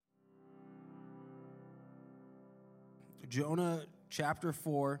Jonah chapter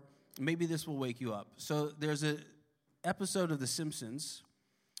 4. Maybe this will wake you up. So there's an episode of The Simpsons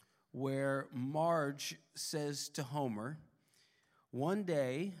where Marge says to Homer, one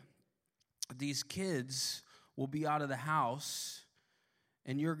day these kids will be out of the house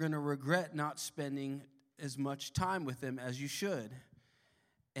and you're going to regret not spending as much time with them as you should.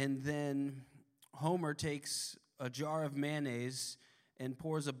 And then Homer takes a jar of mayonnaise and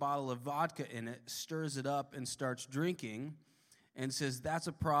pours a bottle of vodka in it, stirs it up, and starts drinking, and says, that's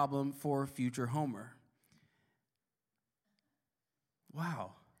a problem for future Homer.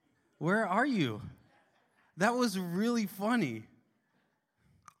 Wow. Where are you? That was really funny.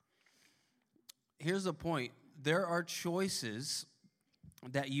 Here's the point. There are choices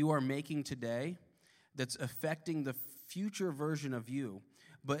that you are making today that's affecting the future version of you,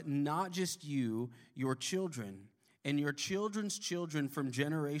 but not just you, your children, and your children's children from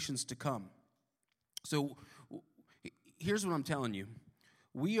generations to come. So here's what I'm telling you.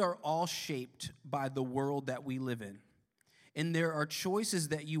 We are all shaped by the world that we live in. And there are choices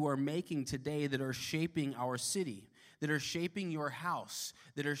that you are making today that are shaping our city, that are shaping your house,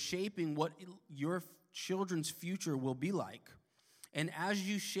 that are shaping what your children's future will be like. And as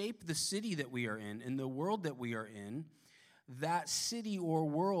you shape the city that we are in and the world that we are in, that city or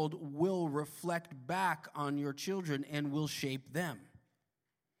world will reflect back on your children and will shape them.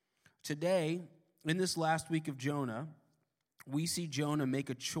 Today, in this last week of Jonah, we see Jonah make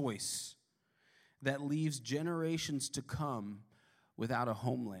a choice that leaves generations to come without a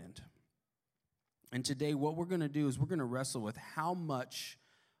homeland. And today, what we're going to do is we're going to wrestle with how much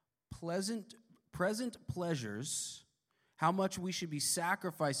present pleasures, how much we should be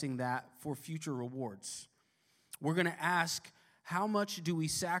sacrificing that for future rewards. We're going to ask, how much do we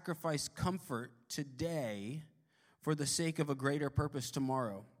sacrifice comfort today for the sake of a greater purpose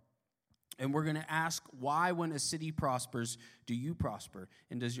tomorrow? And we're going to ask, why, when a city prospers, do you prosper?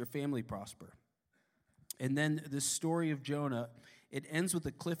 And does your family prosper? And then the story of Jonah, it ends with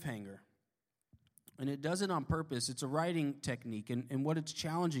a cliffhanger. And it does it on purpose. It's a writing technique. And what it's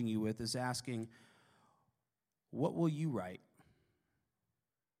challenging you with is asking, what will you write?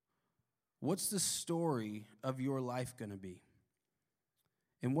 What's the story of your life going to be?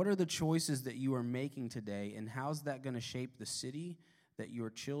 And what are the choices that you are making today, and how's that going to shape the city that your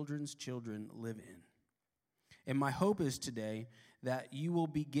children's children live in? And my hope is today that you will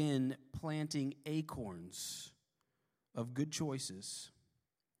begin planting acorns of good choices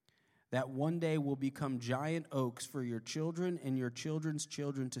that one day will become giant oaks for your children and your children's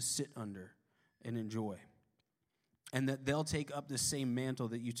children to sit under and enjoy. And that they'll take up the same mantle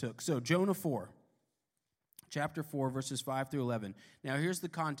that you took. So Jonah 4, chapter 4, verses 5 through 11. Now here's the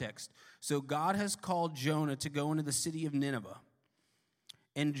context. So God has called Jonah to go into the city of Nineveh.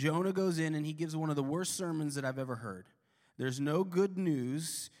 And Jonah goes in and he gives one of the worst sermons that I've ever heard. There's no good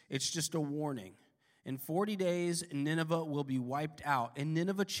news. It's just a warning. In 40 days, Nineveh will be wiped out. And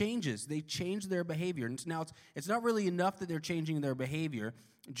Nineveh changes. They change their behavior. And now it's not really enough that they're changing their behavior.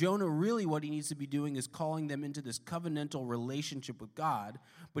 Jonah, really what he needs to be doing is calling them into this covenantal relationship with God,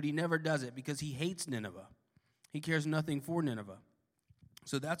 but he never does it because he hates Nineveh. He cares nothing for Nineveh.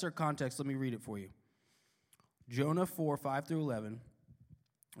 So that's our context. Let me read it for you. Jonah 4, 5 through 11.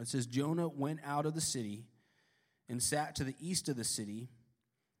 It says, Jonah went out of the city and sat to the east of the city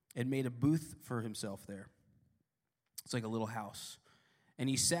and made a booth for himself there. It's like a little house. And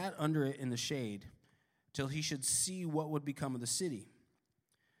he sat under it in the shade till he should see what would become of the city.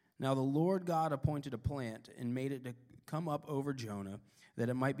 Now the Lord God appointed a plant and made it to come up over Jonah, that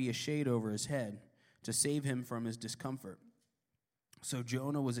it might be a shade over his head, to save him from his discomfort. So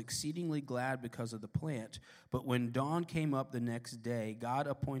Jonah was exceedingly glad because of the plant. But when dawn came up the next day, God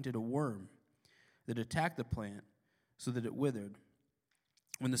appointed a worm that attacked the plant so that it withered.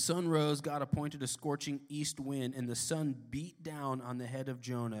 When the sun rose, God appointed a scorching east wind, and the sun beat down on the head of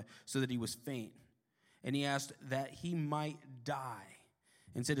Jonah so that he was faint. And he asked that he might die,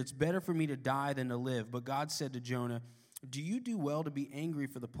 and said, it's better for me to die than to live. But God said to Jonah, do you do well to be angry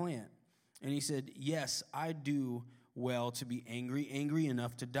for the plant? And he said, yes, I do well to be angry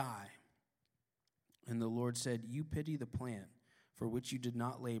enough to die. And the Lord said, you pity the plant for which you did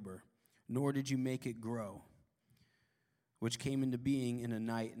not labor, nor did you make it grow, which came into being in a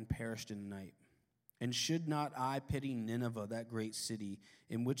night and perished in a night. And should not I pity Nineveh, that great city,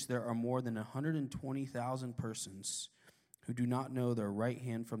 in which there are more than 120,000 persons who do not know their right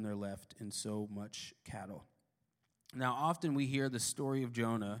hand from their left, and so much cattle? Now, often we hear the story of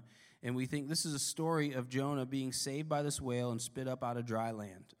Jonah, and we think this is a story of Jonah being saved by this whale and spit up onto dry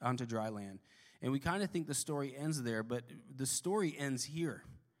land. And we kind of think the story ends there, but the story ends here.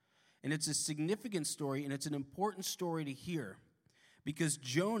 And it's a significant story, and it's an important story to hear. Because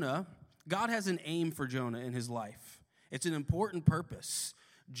Jonah, God has an aim for Jonah in his life. It's an important purpose.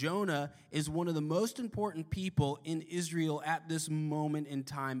 Jonah is one of the most important people in Israel at this moment in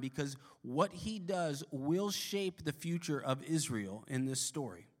time because what he does will shape the future of Israel in this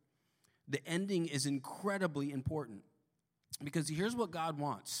story. The ending is incredibly important because here's what God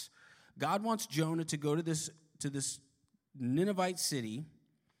wants. God wants Jonah to go to this Ninevite city,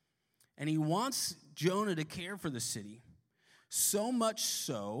 and he wants Jonah to care for the city, so much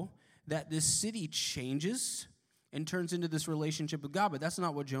so that this city changes and turns into this relationship with God. But that's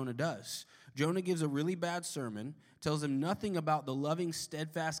not what Jonah does. Jonah gives a really bad sermon, tells him nothing about the loving,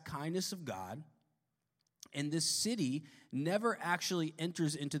 steadfast kindness of God, and this city never actually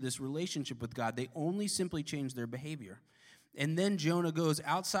enters into this relationship with God. They only simply change their behavior. And then Jonah goes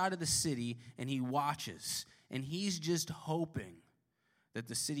outside of the city, and he watches, and he's just hoping that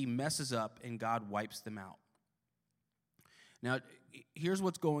the city messes up and God wipes them out. Now, here's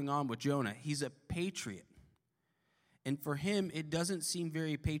what's going on with Jonah. He's a patriot. And for him, it doesn't seem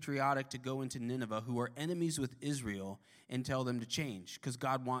very patriotic to go into Nineveh, who are enemies with Israel, and tell them to change, because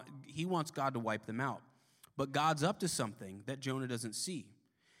he wants God to wipe them out. But God's up to something that Jonah doesn't see.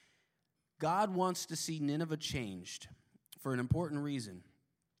 God wants to see Nineveh changed for an important reason.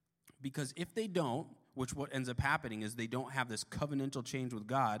 Because if they don't, which what ends up happening is they don't have this covenantal change with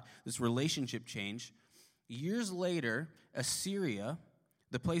God, this relationship change, years later, Assyria,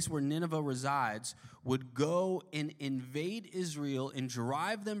 the place where Nineveh resides, would go and invade Israel and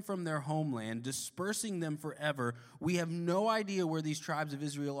drive them from their homeland, dispersing them forever. We have no idea where these tribes of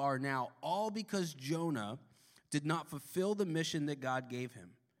Israel are now, all because Jonah did not fulfill the mission that God gave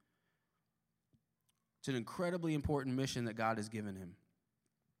him. It's an incredibly important mission that God has given him.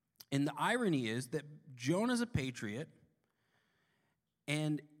 And the irony is that Jonah's a patriot,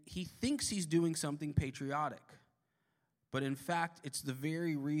 and he thinks he's doing something patriotic. But in fact, it's the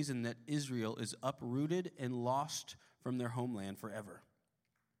very reason that Israel is uprooted and lost from their homeland forever.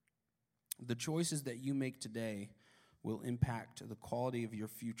 The choices that you make today will impact the quality of your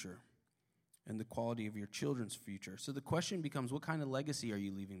future and the quality of your children's future. So the question becomes, what kind of legacy are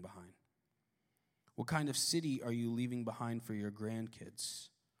you leaving behind? What kind of city are you leaving behind for your grandkids?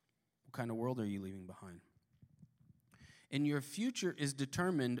 What kind of world are you leaving behind? And your future is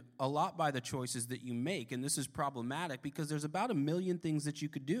determined a lot by the choices that you make. And this is problematic because there's about 1 million things that you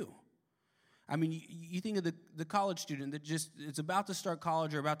could do. I mean, you think of the college student that it's about to start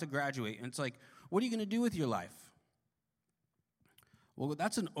college or about to graduate. And it's like, what are you going to do with your life? Well,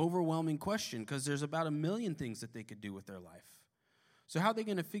 that's an overwhelming question because there's about 1 million things that they could do with their life. So how are they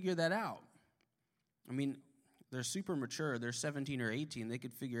going to figure that out? I mean, they're super mature. They're 17 or 18. They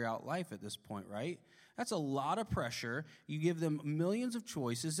could figure out life at this point, right? That's a lot of pressure. You give them millions of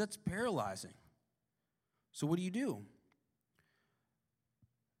choices. That's paralyzing. So what do?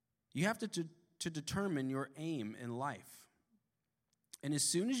 You have to determine your aim in life. And as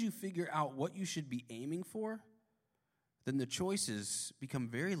soon as you figure out what you should be aiming for, then the choices become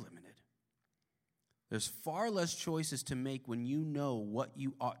very limited. There's far less choices to make when you know what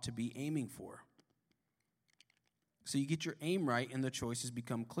you ought to be aiming for. So you get your aim right, and the choices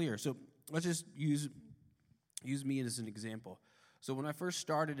become clear. So let's just use me as an example. So when I first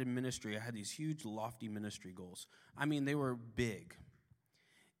started in ministry, I had these huge, lofty ministry goals. I mean, they were big.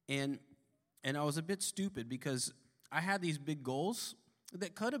 And I was a bit stupid because I had these big goals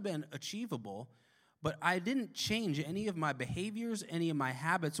that could have been achievable, but I didn't change any of my behaviors, any of my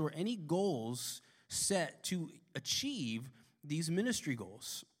habits, or any goals set to achieve these ministry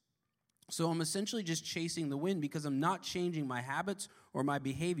goals. So I'm essentially just chasing the wind because I'm not changing my habits or my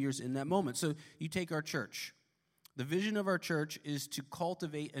behaviors in that moment. So you take our church. The vision of our church is to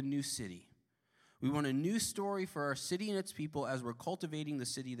cultivate a new city. We want a new story for our city and its people as we're cultivating the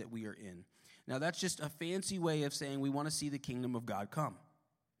city that we are in. Now, that's just a fancy way of saying we want to see the kingdom of God come.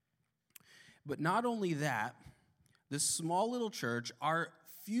 But not only that, this small little church, our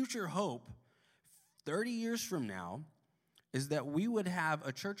future hope 30 years from now, is that we would have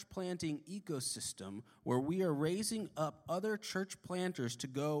a church planting ecosystem where we are raising up other church planters to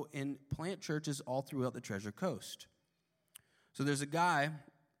go and plant churches all throughout the Treasure Coast. So there's a guy,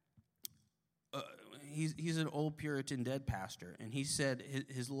 he's an old Puritan dead pastor, and he said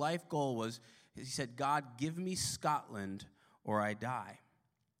his life goal was, he said, God, give me Scotland or I die.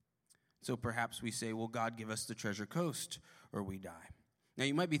 So perhaps we say, well, God, give us the Treasure Coast or we die. Now,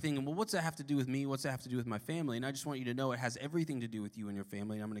 you might be thinking, well, what's that have to do with me? What's that have to do with my family? And I just want you to know it has everything to do with you and your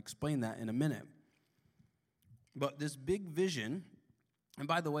family, and I'm going to explain that in a minute. But this big vision And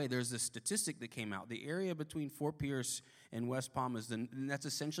by the way, there's this statistic that came out. The area between Fort Pierce and West Palm and that's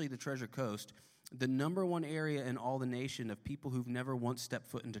essentially the Treasure Coast, the number one area in all the nation of people who've never once stepped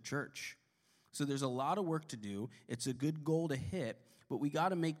foot into church. So there's a lot of work to do. It's a good goal to hit, but we got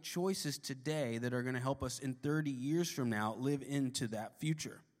to make choices today that are going to help us in 30 years from now live into that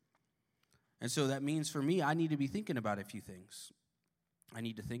future. And so that means for me, I need to be thinking about a few things. I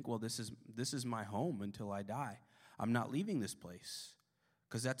need to think, well, this is my home until I die. I'm not leaving this place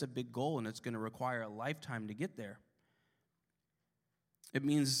because that's a big goal and it's going to require a lifetime to get there. It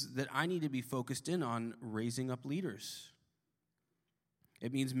means that I need to be focused in on raising up leaders.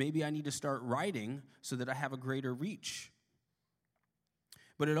 It means maybe I need to start writing so that I have a greater reach.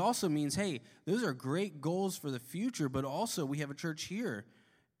 But it also means, hey, those are great goals for the future, but also we have a church here,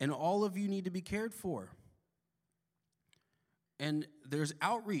 and all of you need to be cared for. And there's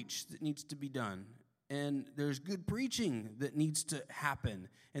outreach that needs to be done, and there's good preaching that needs to happen,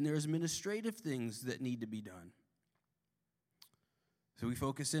 and there's administrative things that need to be done. So we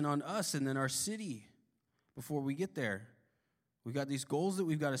focus in on us and then our city before we get there. We've got these goals that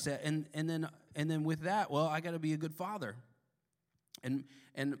we've got to set, and then with that, well, I got to be a good father. And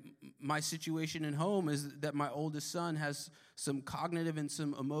my situation in home is that my oldest son has some cognitive and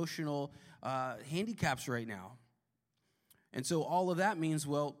some emotional handicaps right now. And so all of that means,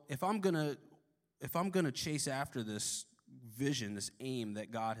 well, if I'm gonna chase after this vision, this aim that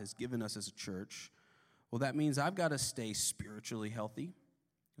God has given us as a church, well, that means I've got to stay spiritually healthy.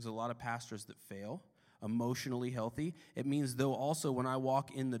 There's a lot of pastors that fail. Emotionally healthy. It means, though, also when I walk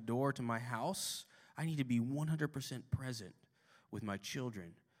in the door to my house, I need to be 100% present with my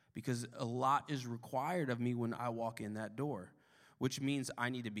children because a lot is required of me when I walk in that door, which means I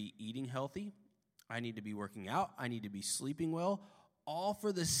need to be eating healthy. I need to be working out. I need to be sleeping well, all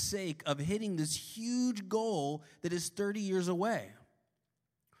for the sake of hitting this huge goal that is 30 years away.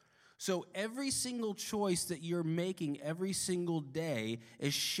 So every single choice that you're making every single day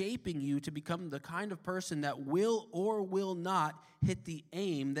is shaping you to become the kind of person that will or will not hit the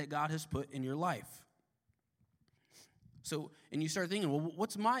aim that God has put in your life. So, and you start thinking, well,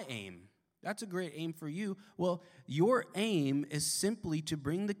 what's my aim? That's a great aim for you. Well, your aim is simply to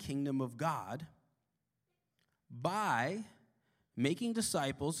bring the kingdom of God by making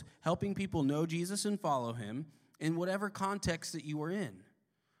disciples, helping people know Jesus and follow him in whatever context that you are in.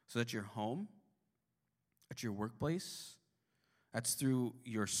 So that's your home, that's your workplace, that's through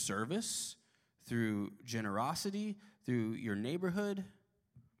your service, through generosity, through your neighborhood.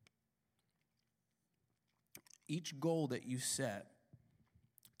 Each goal that you set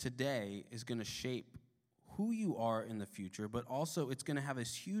today is going to shape who you are in the future, but also it's going to have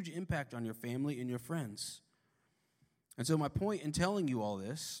this huge impact on your family and your friends. And so my point in telling you all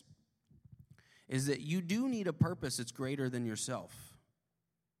this is that you do need a purpose that's greater than yourself.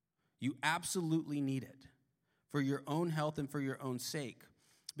 You absolutely need it for your own health and for your own sake.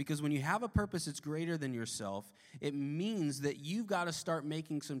 Because when you have a purpose that's greater than yourself, it means that you've got to start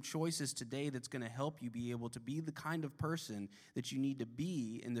making some choices today that's going to help you be able to be the kind of person that you need to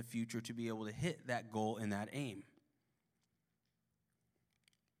be in the future to be able to hit that goal and that aim.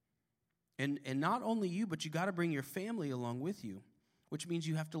 And not only you, but you got to bring your family along with you, which means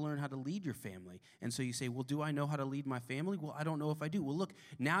you have to learn how to lead your family. And so you say, well, do I know how to lead my family? Well, I don't know if I do. Well, look,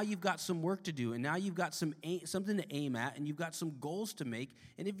 now you've got some work to do, and now you've got something to aim at, and you've got some goals to make.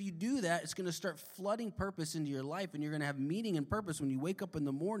 And if you do that, it's going to start flooding purpose into your life, and you're going to have meaning and purpose when you wake up in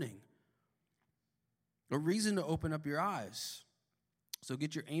the morning. A reason to open up your eyes. So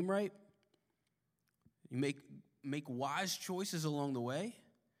get your aim right. You make wise choices along the way,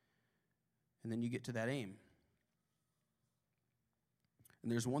 and then you get to that aim.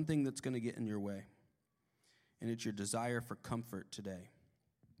 And there's one thing that's going to get in your way, and it's your desire for comfort today.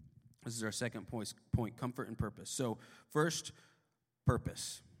 This is our second point, comfort and purpose. So first,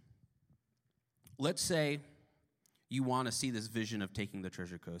 purpose. Let's say you want to see this vision of taking the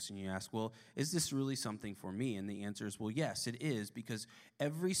Treasure Coast, and you ask, well, is this really something for me? And the answer is, well, yes, it is, because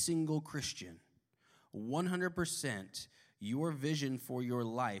every single Christian, 100%, your vision for your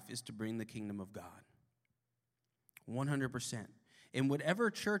life is to bring the kingdom of God. 100%. In whatever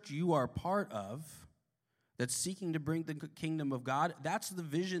church you are part of that's seeking to bring the kingdom of God, that's the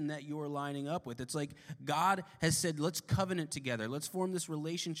vision that you're lining up with. It's like God has said, let's covenant together. Let's form this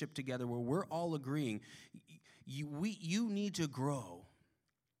relationship together where we're all agreeing. You need to grow.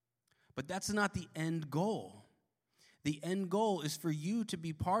 But that's not the end goal. The end goal is for you to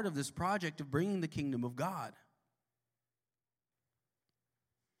be part of this project of bringing the kingdom of God.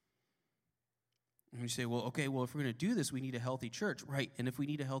 And you say, well, okay, well, if we're going to do this, we need a healthy church. Right, and if we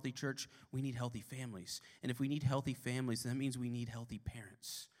need a healthy church, we need healthy families. And if we need healthy families, that means we need healthy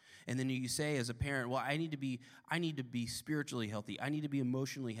parents. And then you say as a parent, well, I need to be spiritually healthy. I need to be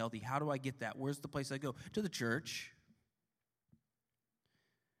emotionally healthy. How do I get that? Where's the place I go? To the church.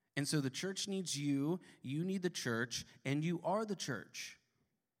 And so the church needs you need the church, and you are the church.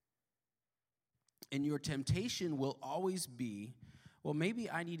 And your temptation will always be, well, maybe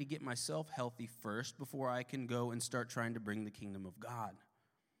I need to get myself healthy first before I can go and start trying to bring the kingdom of God.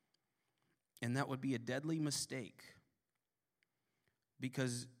 And that would be a deadly mistake,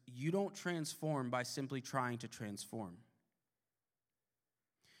 because you don't transform by simply trying to transform.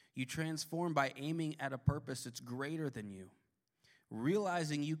 You transform by aiming at a purpose that's greater than you,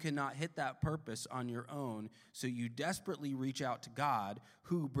 realizing you cannot hit that purpose on your own, so you desperately reach out to God,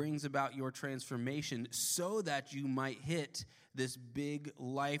 who brings about your transformation so that you might hit this big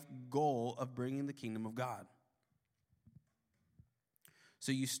life goal of bringing the kingdom of God.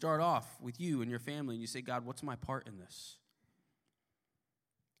 So you start off with you and your family, and you say, God, what's my part in this?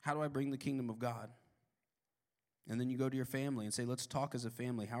 How do I bring the kingdom of God? And then you go to your family and say, let's talk as a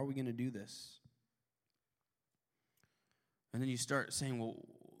family. How are we going to do this? And then you start saying, well,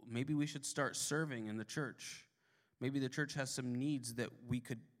 maybe we should start serving in the church. Maybe the church has some needs that we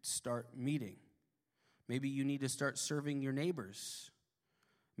could start meeting. Maybe you need to start serving your neighbors.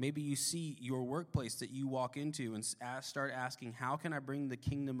 Maybe you see your workplace that you walk into and start asking, how can I bring the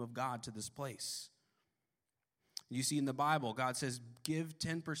kingdom of God to this place? You see in the Bible, God says, give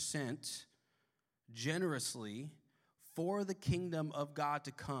 10% generously for the kingdom of God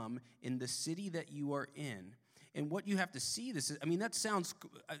to come in the city that you are in. And what you have to see this is, that sounds,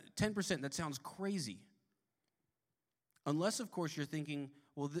 10%, that sounds crazy. Unless, of course, you're thinking,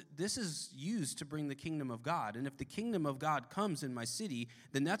 well, this is used to bring the kingdom of God. And if the kingdom of God comes in my city,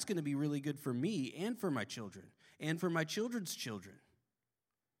 then that's going to be really good for me and for my children and for my children's children.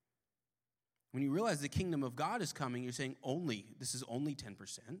 When you realize the kingdom of God is coming, you're saying this is only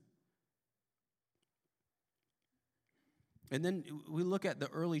 10%. And then we look at the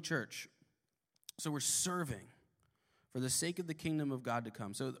early church. So we're serving for the sake of the kingdom of God to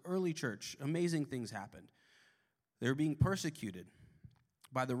come. So the early church, amazing things happened. They were being persecuted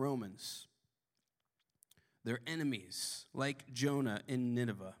by the Romans. They're enemies, like Jonah in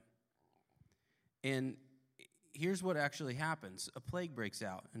Nineveh. And here's what actually happens. A plague breaks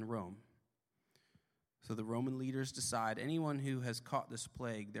out in Rome. So the Roman leaders decide anyone who has caught this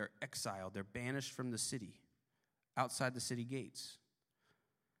plague, they're exiled. They're banished from the city, outside the city gates.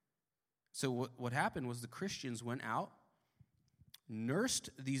 So what happened was the Christians went out, nursed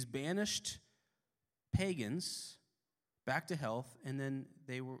these banished pagans back to health, and then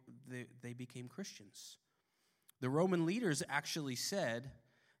they became Christians. The Roman leaders actually said,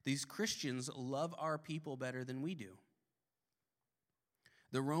 these Christians love our people better than we do.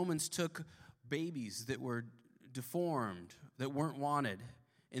 The Romans took babies that were deformed, that weren't wanted,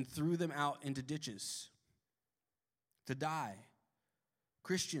 and threw them out into ditches to die.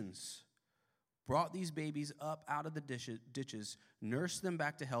 Christians brought these babies up out of the ditches, nursed them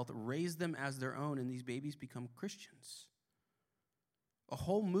back to health, raised them as their own, and these babies become Christians. A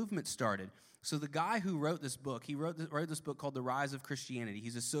whole movement started. So the guy who wrote this book, he wrote this book called The Rise of Christianity.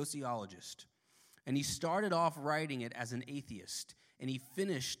 He's a sociologist. And he started off writing it as an atheist, and he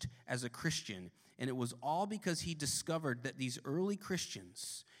finished as a Christian. And it was all because he discovered that these early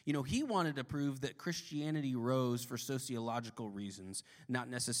Christians, he wanted to prove that Christianity rose for sociological reasons, not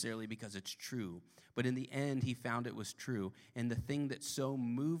necessarily because it's true. But in the end, he found it was true. And the thing that so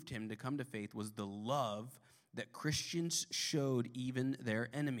moved him to come to faith was the love that Christians showed even their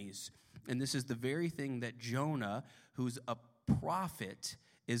enemies. And this is the very thing that Jonah, who's a prophet,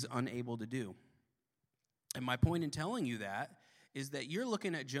 is unable to do. And my point in telling you that is that you're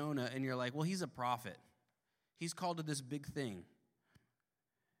looking at Jonah and you're like, well, he's a prophet. He's called to this big thing.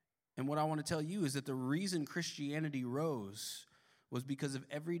 And what I want to tell you is that the reason Christianity rose was because of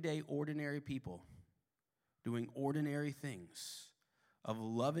everyday, ordinary people doing ordinary things, of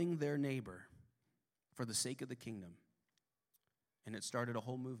loving their neighbor for the sake of the kingdom. And it started a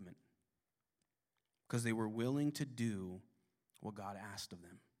whole movement because they were willing to do what God asked of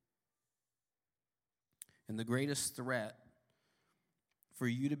them. And the greatest threat for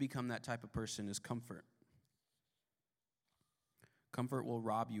you to become that type of person is comfort. Comfort will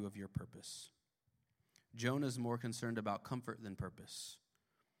rob you of your purpose. Jonah's more concerned about comfort than purpose.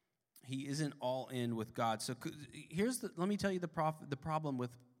 He isn't all in with God. So let me tell you the problem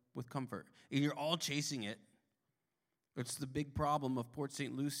with comfort. And you're all chasing it. It's the big problem of Port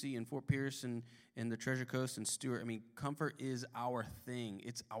St. Lucie and Fort Pierce and the Treasure Coast and Stewart. Comfort is our thing.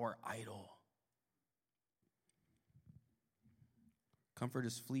 It's our idol. Comfort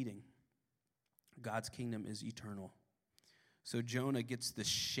is fleeting. God's kingdom is eternal. So Jonah gets the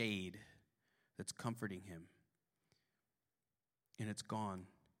shade that's comforting him, and it's gone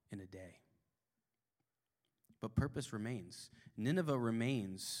in a day. But purpose remains. Nineveh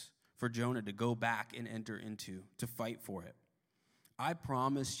remains for Jonah to go back and enter into, to fight for it. I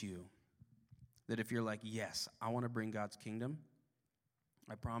promise you that if you're like, yes, I want to bring God's kingdom,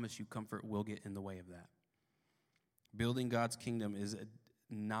 I promise you comfort will get in the way of that. Building God's kingdom is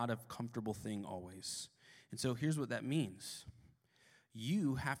not a comfortable thing always. And so here's what that means.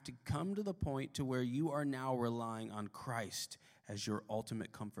 You have to come to the point to where you are now relying on Christ as your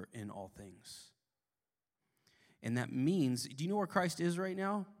ultimate comfort in all things. And that means, do you know where Christ is right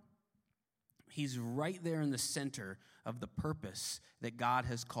now? He's right there in the center of the purpose that God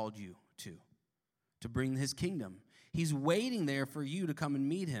has called you to bring his kingdom. He's waiting there for you to come and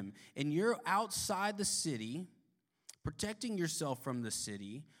meet him. And you're outside the city, protecting yourself from the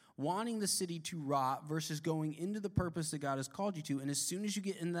city, wanting the city to rot versus going into the purpose that God has called you to. And as soon as you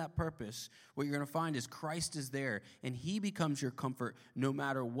get into that purpose, what you're going to find is Christ is there, and he becomes your comfort no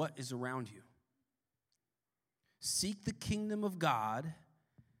matter what is around you. Seek the kingdom of God,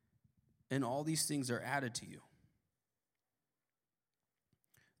 and all these things are added to you.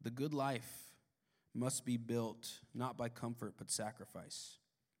 The good life must be built not by comfort but sacrifice.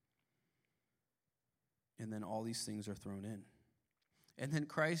 And then all these things are thrown in. And then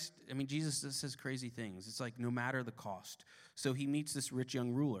Jesus says crazy things. It's like no matter the cost. So he meets this rich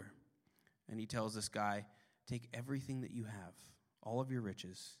young ruler, and he tells this guy, take everything that you have, all of your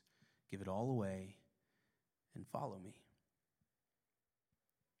riches, give it all away, and follow me.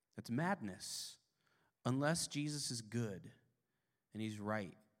 That's madness. Unless Jesus is good, and he's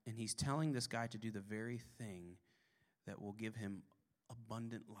right, and he's telling this guy to do the very thing that will give him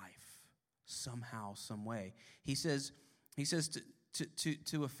abundant life somehow, some way. He says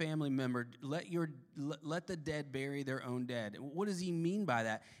to a family member, let the dead bury their own dead. What does he mean by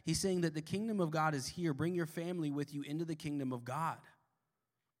that? He's saying that the kingdom of God is here. Bring your family with you into the kingdom of God.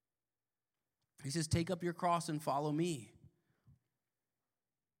 He says, take up your cross and follow me.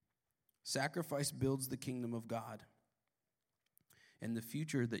 Sacrifice builds the kingdom of God. And the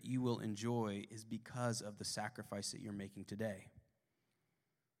future that you will enjoy is because of the sacrifice that you're making today.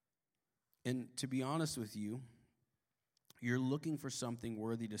 And to be honest with you, you're looking for something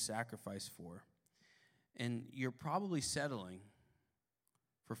worthy to sacrifice for. And you're probably settling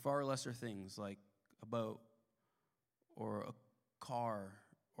for far lesser things like a boat or a car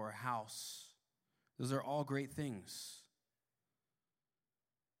or a house. Those are all great things.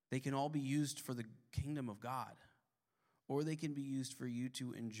 They can all be used for the kingdom of God, or they can be used for you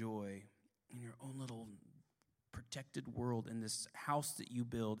to enjoy in your own little protected world in this house that you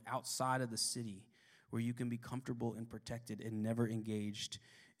build outside of the city where you can be comfortable and protected and never engaged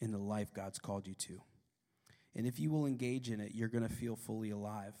in the life God's called you to. And if you will engage in it, you're going to feel fully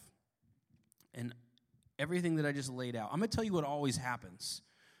alive. And everything that I just laid out, I'm going to tell you what always happens.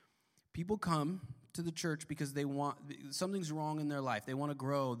 People come to the church because something's wrong in their life. They want to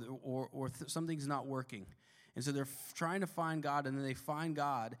grow, or something's not working. And so they're trying to find God, and then they find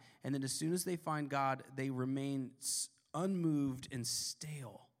God, and then as soon as they find God, they remain unmoved and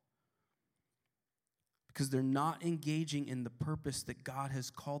stale because they're not engaging in the purpose that God has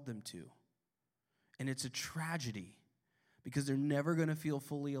called them to. And it's a tragedy because they're never going to feel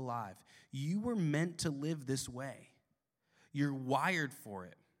fully alive. You were meant to live this way. You're wired for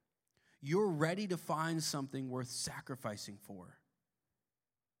it. You're ready to find something worth sacrificing for.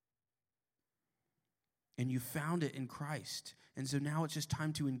 And you found it in Christ. And so now it's just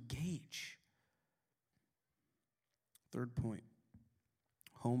time to engage. Third point,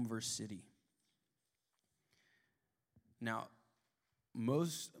 home versus city. Now,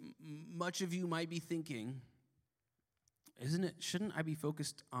 much of you might be thinking, shouldn't I be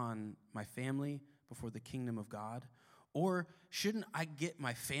focused on my family before the kingdom of God? Or shouldn't I get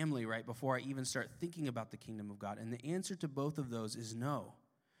my family right before I even start thinking about the kingdom of God? And the answer to both of those is no.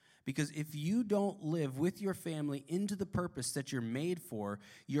 Because if you don't live with your family into the purpose that you're made for,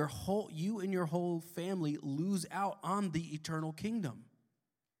 you and your whole family lose out on the eternal kingdom.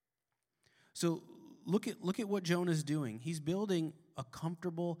 So look at what Jonah's doing. He's building a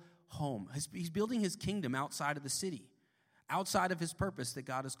comfortable home. He's building his kingdom outside of the city, outside of his purpose that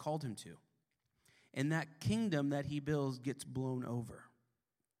God has called him to. And that kingdom that he builds gets blown over.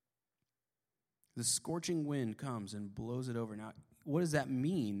 The scorching wind comes and blows it over. Now, what does that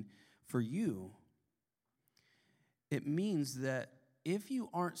mean for you? It means that if you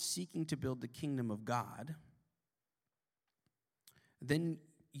aren't seeking to build the kingdom of God, then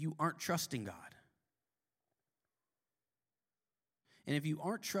you aren't trusting God. And if you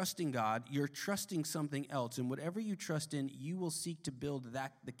aren't trusting God, you're trusting something else. And whatever you trust in, you will seek to build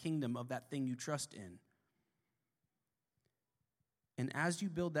the kingdom of that thing you trust in. And as you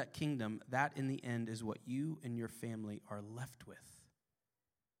build that kingdom, that in the end is what you and your family are left with.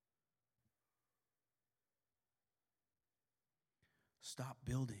 Stop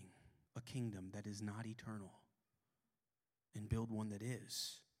building a kingdom that is not eternal and build one that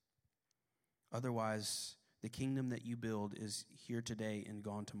is. Otherwise, the kingdom that you build is here today and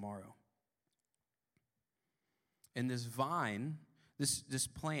gone tomorrow. And this vine, this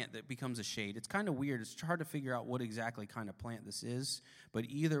plant that becomes a shade, it's kind of weird. It's hard to figure out what exactly kind of plant this is. But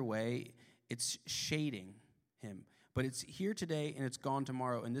either way, it's shading him. But it's here today and it's gone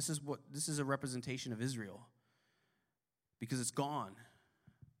tomorrow. And this is a representation of Israel. Because it's gone.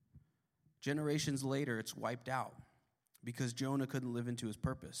 Generations later, it's wiped out. Because Jonah couldn't live into his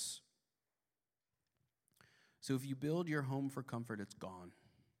purpose. So if you build your home for comfort, it's gone.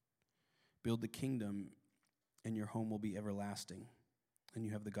 Build the kingdom, and your home will be everlasting. And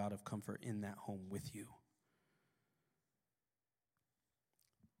you have the God of comfort in that home with you.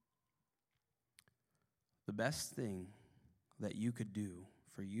 The best thing that you could do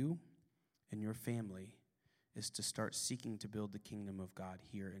for you and your family is to start seeking to build the kingdom of God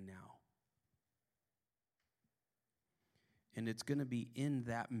here and now. And it's going to be in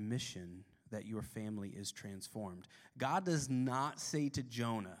that mission that your family is transformed. God does not say to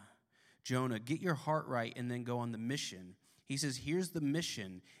Jonah, Jonah, get your heart right and then go on the mission. He says, here's the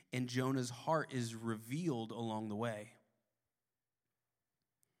mission, and Jonah's heart is revealed along the way.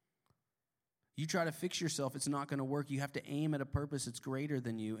 You try to fix yourself, it's not going to work. You have to aim at a purpose that's greater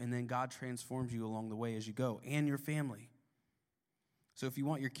than you, and then God transforms you along the way as you go, and your family. So if you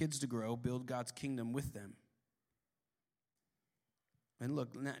want your kids to grow, build God's kingdom with them. And look,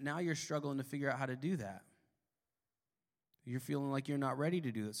 now you're struggling to figure out how to do that. You're feeling like you're not ready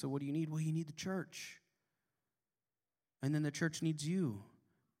to do it. So what do you need? Well, you need the church. And then the church needs you.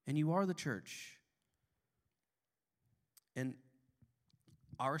 And you are the church. And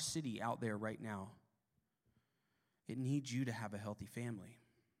our city out there right now, it needs you to have a healthy family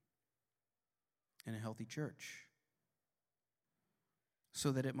and a healthy church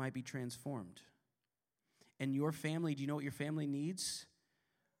so that it might be transformed. And your family, do you know what your family needs?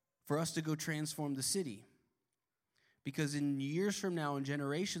 For us to go transform the city. Because in years from now and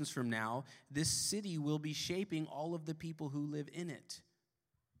generations from now, this city will be shaping all of the people who live in it.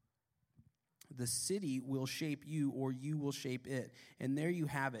 The city will shape you or you will shape it. And there you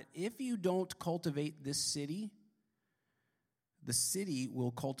have it. If you don't cultivate this city, the city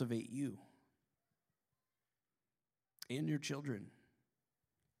will cultivate you. And your children.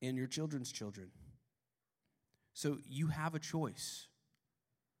 And your children's children. So you have a choice.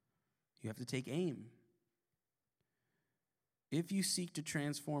 You have to take aim. If you seek to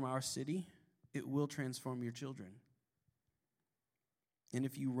transform our city, it will transform your children. And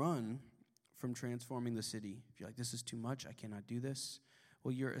if you run from transforming the city, if you're like, this is too much, I cannot do this,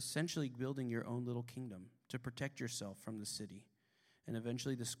 well, you're essentially building your own little kingdom to protect yourself from the city. And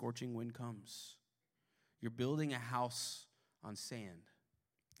eventually the scorching wind comes. You're building a house on sand,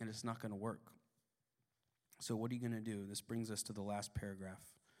 and it's not going to work. So what are you going to do? This brings us to the last paragraph.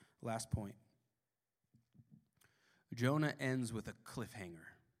 Last point. Jonah ends with a cliffhanger.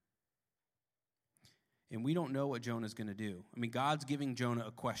 And we don't know what Jonah's going to do. I mean, God's giving Jonah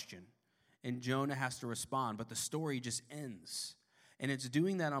a question, and Jonah has to respond, but the story just ends. And it's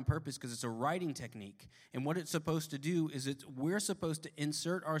doing that on purpose because it's a writing technique. And what it's supposed to do is we're supposed to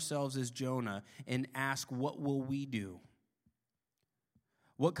insert ourselves as Jonah and ask, what will we do?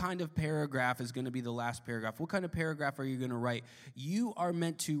 What kind of paragraph is going to be the last paragraph? What kind of paragraph are you going to write? You are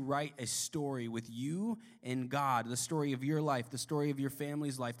meant to write a story with you and God, the story of your life, the story of your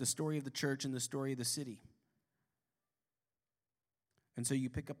family's life, the story of the church, and the story of the city. And so you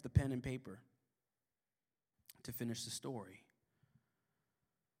pick up the pen and paper to finish the story.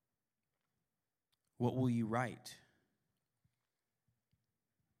 What will you write?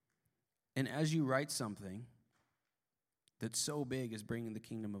 And as you write something that's so big as bringing the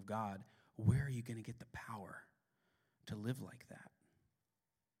kingdom of God, where are you going to get the power to live like that?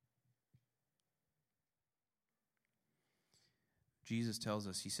 Jesus tells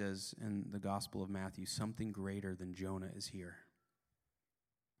us, he says in the Gospel of Matthew, something greater than Jonah is here.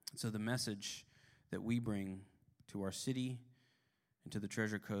 So the message that we bring to our city and to the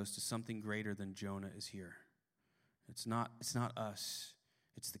Treasure Coast is something greater than Jonah is here. It's not us,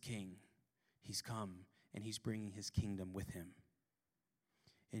 it's the King. He's come. And he's bringing his kingdom with him.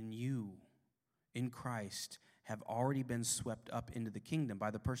 And you, in Christ, have already been swept up into the kingdom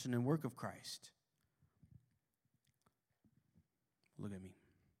by the person and work of Christ. look at me.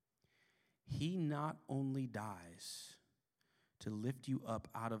 He not only dies to lift you up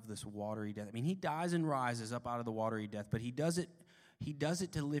out of this watery death. I mean, he dies and rises up out of the watery death, but he does it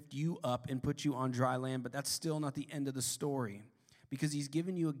to lift you up and put you on dry land, but that's still not the end of the story, because he's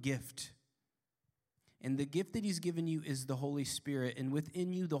given you a gift. And the gift that he's given you is the Holy Spirit, and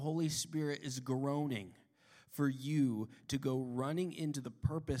within you, the Holy Spirit is groaning for you to go running into the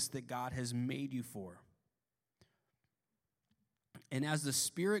purpose that God has made you for. And as the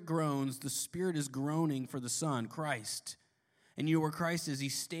Spirit groans, the Spirit is groaning for the Son, Christ. And you know where Christ is?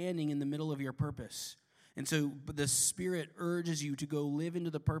 He's standing in the middle of your purpose. And so the Spirit urges you to go live into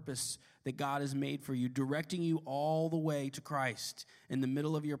the purpose that God has made for you, directing you all the way to Christ in the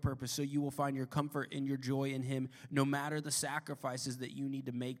middle of your purpose, so you will find your comfort and your joy in him, no matter the sacrifices that you need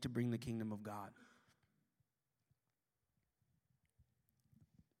to make to bring the kingdom of God.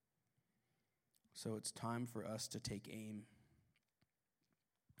 So it's time for us to take aim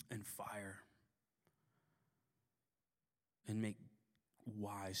and fire and make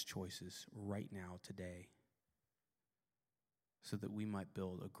wise choices right now, today, so that we might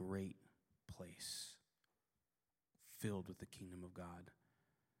build a great place filled with the kingdom of God,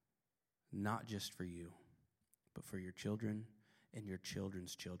 not just for you, but for your children and your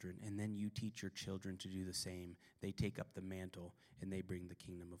children's children. And then you teach your children to do the same. They take up the mantle and they bring the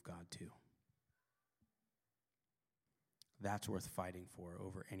kingdom of God too. That's worth fighting for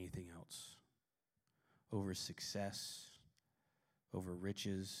over anything else, over success, over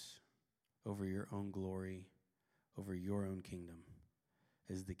riches, over your own glory, over your own kingdom,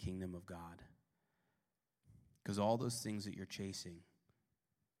 is the kingdom of God. Because all those things that you're chasing,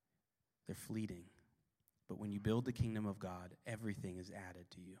 they're fleeting. But when you build the kingdom of God, everything is added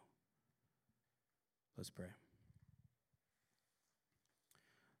to you. Let's pray.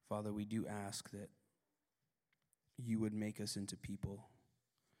 Father, we do ask that you would make us into people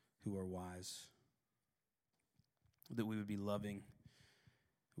who are wise, that we would be loving,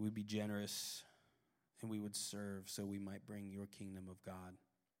 we would be generous, and we would serve so we might bring your kingdom of God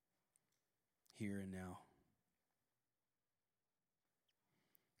here and now.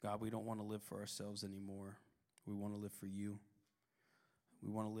 God, we don't want to live for ourselves anymore. We want to live for you.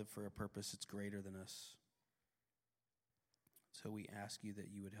 We want to live for a purpose that's greater than us. So we ask you that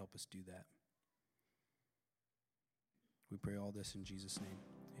you would help us do that. We pray all this in Jesus' name.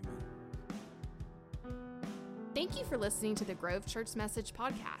 Amen. Thank you for listening to the Grove Church Message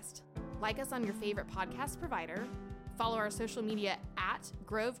podcast. Like us on your favorite podcast provider, follow our social media at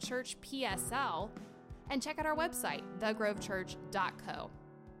Grove Church PSL, and check out our website, thegrovechurch.co.